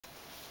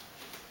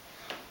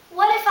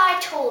What if I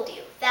told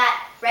you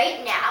that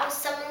right now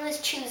someone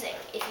was choosing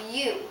if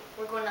you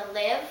were going to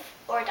live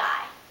or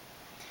die?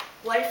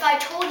 What if I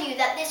told you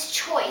that this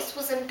choice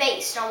wasn't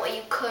based on what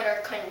you could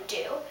or couldn't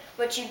do,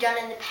 what you've done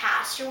in the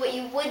past, or what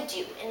you would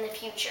do in the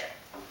future?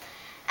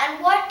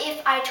 And what if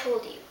I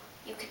told you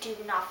you could do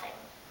nothing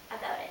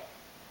about it?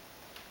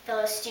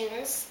 Fellow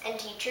students and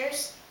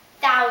teachers,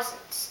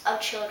 thousands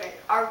of children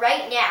are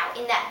right now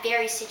in that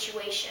very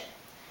situation.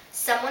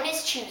 Someone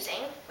is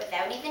choosing,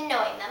 without even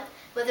knowing them,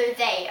 whether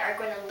they are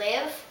going to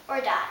live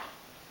or die.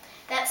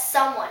 That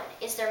someone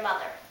is their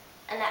mother,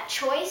 and that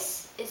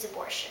choice is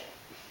abortion.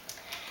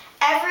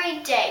 Every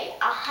day,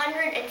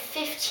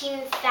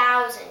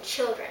 115,000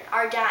 children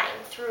are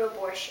dying through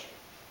abortion.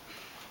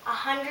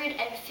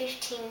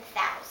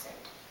 115,000.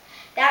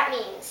 That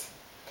means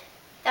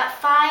that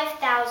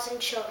 5,000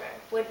 children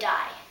would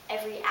die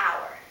every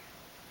hour.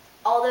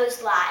 All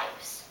those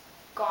lives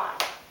gone.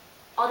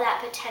 All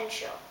that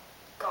potential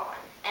gone.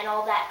 And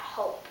all that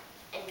hope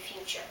and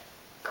future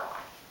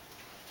gone.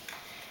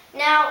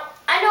 Now,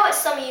 I know what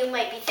some of you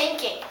might be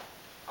thinking.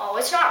 Oh,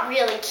 it's not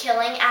really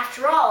killing.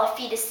 After all, a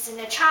fetus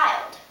isn't a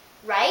child,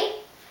 right?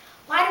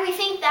 Why do we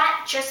think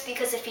that? Just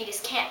because a fetus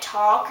can't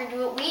talk or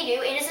do what we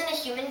do, it isn't a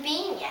human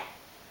being yet.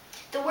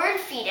 The word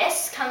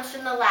fetus comes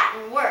from the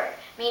Latin word,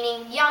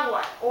 meaning young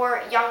one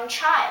or young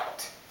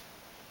child.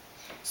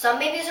 Some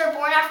babies are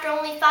born after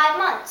only 5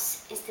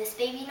 months. Is this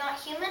baby not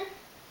human?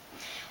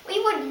 We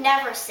would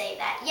never say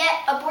that,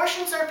 yet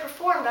abortions are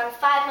performed on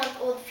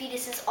 5-month-old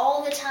fetuses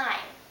all the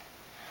time.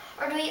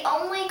 Or do we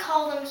only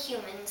call them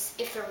humans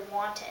if they're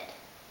wanted?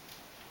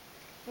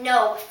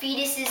 No,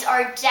 fetuses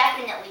are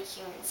definitely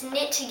humans,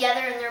 knit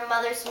together in their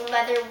mothers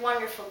by their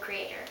wonderful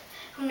creator,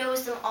 who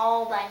knows them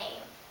all by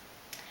name.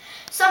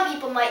 Some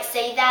people might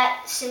say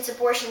that since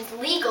abortion's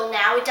legal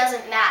now, it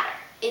doesn't matter.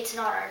 It's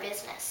not our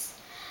business.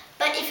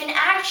 But if an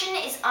action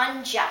is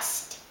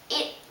unjust,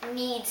 it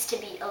needs to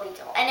be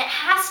illegal, and it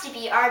has to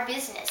be our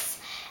business.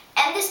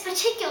 And this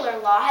particular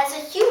law has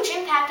a huge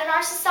impact on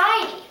our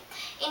society.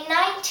 In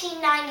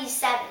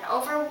 1997,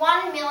 over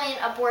 1 million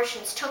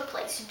abortions took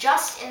place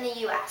just in the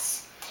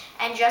U.S.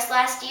 And just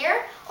last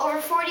year, over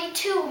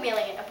 42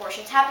 million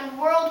abortions happened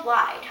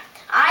worldwide.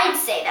 I'd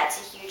say that's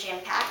a huge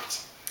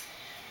impact.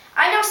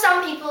 I know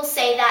some people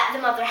say that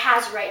the mother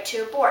has a right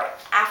to abort.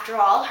 After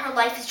all, her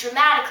life is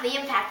dramatically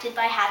impacted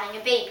by having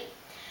a baby.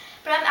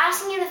 But I'm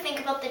asking you to think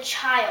about the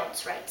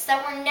child's rights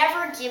that were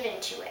never given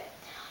to it.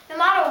 No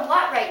matter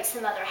what rights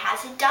the mother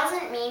has, it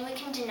doesn't mean we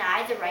can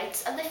deny the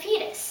rights of the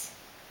fetus.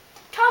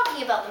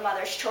 Talking about the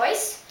mother's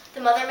choice,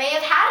 the mother may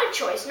have had a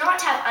choice not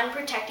to have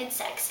unprotected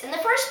sex in the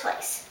first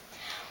place.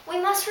 We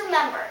must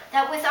remember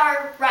that with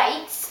our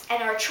rights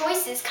and our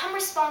choices come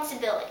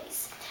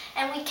responsibilities,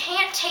 and we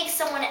can't take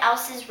someone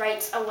else's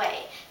rights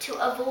away to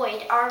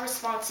avoid our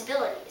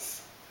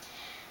responsibilities.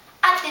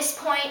 At this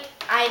point,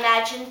 I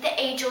imagine the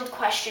age-old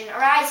question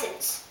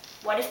arises.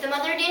 What if the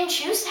mother didn't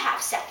choose to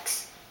have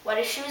sex? What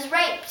if she was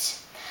raped?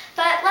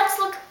 But let's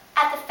look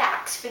at the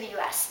facts for the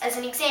U.S. as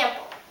an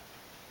example.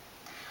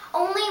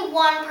 Only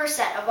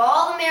 1% of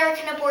all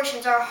American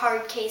abortions are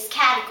hard case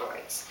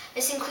categories.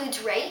 This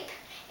includes rape,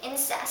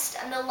 incest,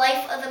 and the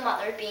life of the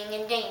mother being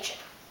in danger.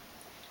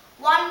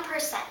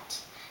 1%.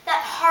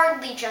 That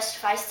hardly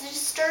justifies the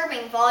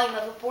disturbing volume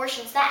of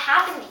abortions that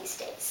happen these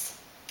days.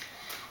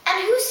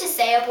 And who's to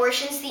say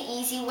abortion's the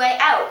easy way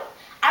out?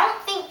 I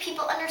don't think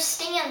people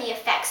understand the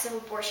effects of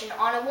abortion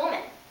on a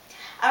woman.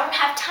 I don't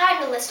have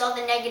time to list all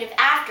the negative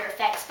after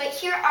effects, but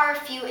here are a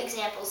few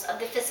examples of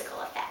the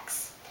physical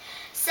effects.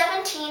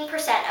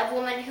 17% of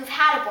women who've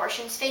had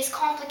abortions face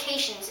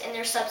complications in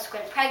their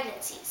subsequent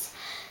pregnancies.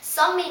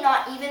 Some may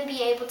not even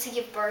be able to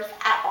give birth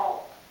at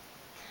all.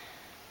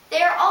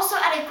 They are also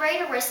at a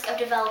greater risk of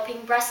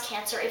developing breast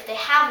cancer if they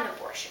have an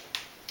abortion.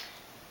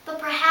 But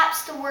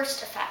perhaps the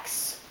worst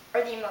effects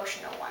are the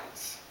emotional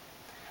ones.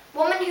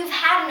 Women who've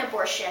had an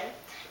abortion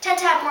tend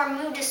to have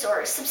more mood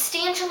disorders,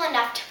 substantial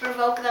enough to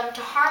provoke them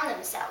to harm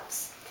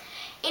themselves.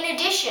 In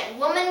addition,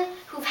 women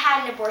who've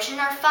had an abortion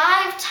are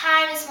 5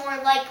 times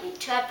more likely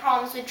to have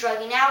problems with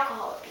drug and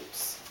alcohol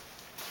abuse.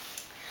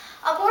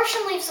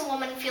 Abortion leaves a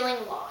woman feeling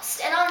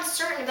lost and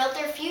uncertain about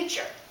their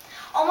future.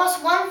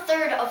 Almost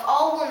 1/3 of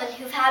all women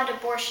who've had an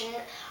abortion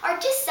are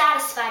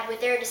dissatisfied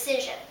with their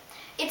decision.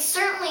 It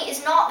certainly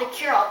is not the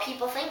cure-all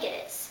people think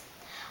it is.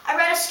 I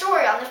read a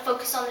story on the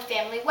Focus on the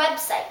Family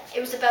website. It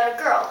was about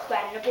a girl who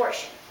had an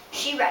abortion.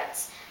 She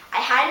writes,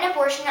 "I had an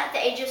abortion at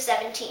the age of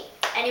 17.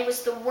 And it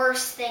was the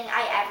worst thing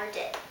I ever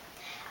did.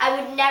 I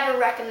would never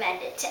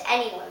recommend it to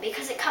anyone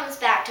because it comes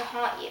back to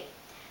haunt you.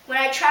 When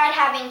I tried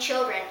having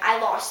children, I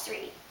lost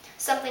 3.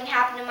 Something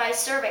happened to my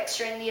cervix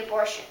during the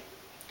abortion."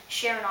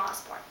 Sharon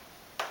Osbourne.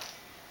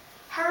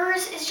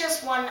 Hers is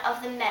just one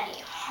of the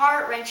many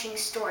heart-wrenching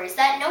stories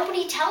that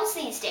nobody tells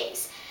these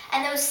days,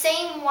 and those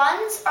same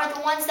ones are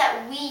the ones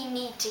that we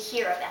need to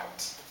hear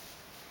about.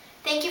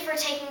 Thank you for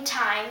taking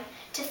time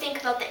to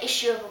think about the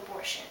issue of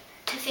abortion,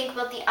 to think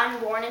about the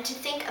unborn, and to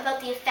think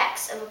about the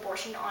effects of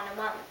abortion on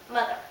a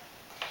mother.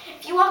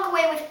 If you walk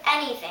away with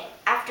anything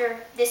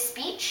after this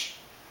speech,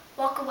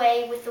 walk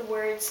away with the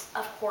words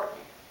of Horton.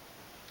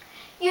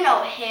 You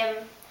know him,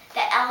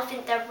 that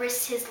elephant that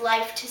risked his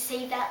life to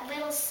save that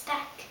little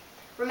speck.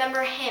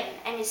 Remember him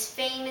and his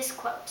famous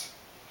quote.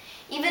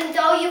 Even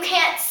though you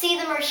can't see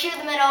them or hear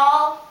them at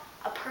all,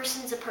 a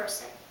person's a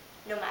person,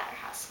 no matter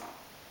how small.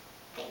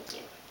 Thank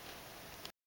you.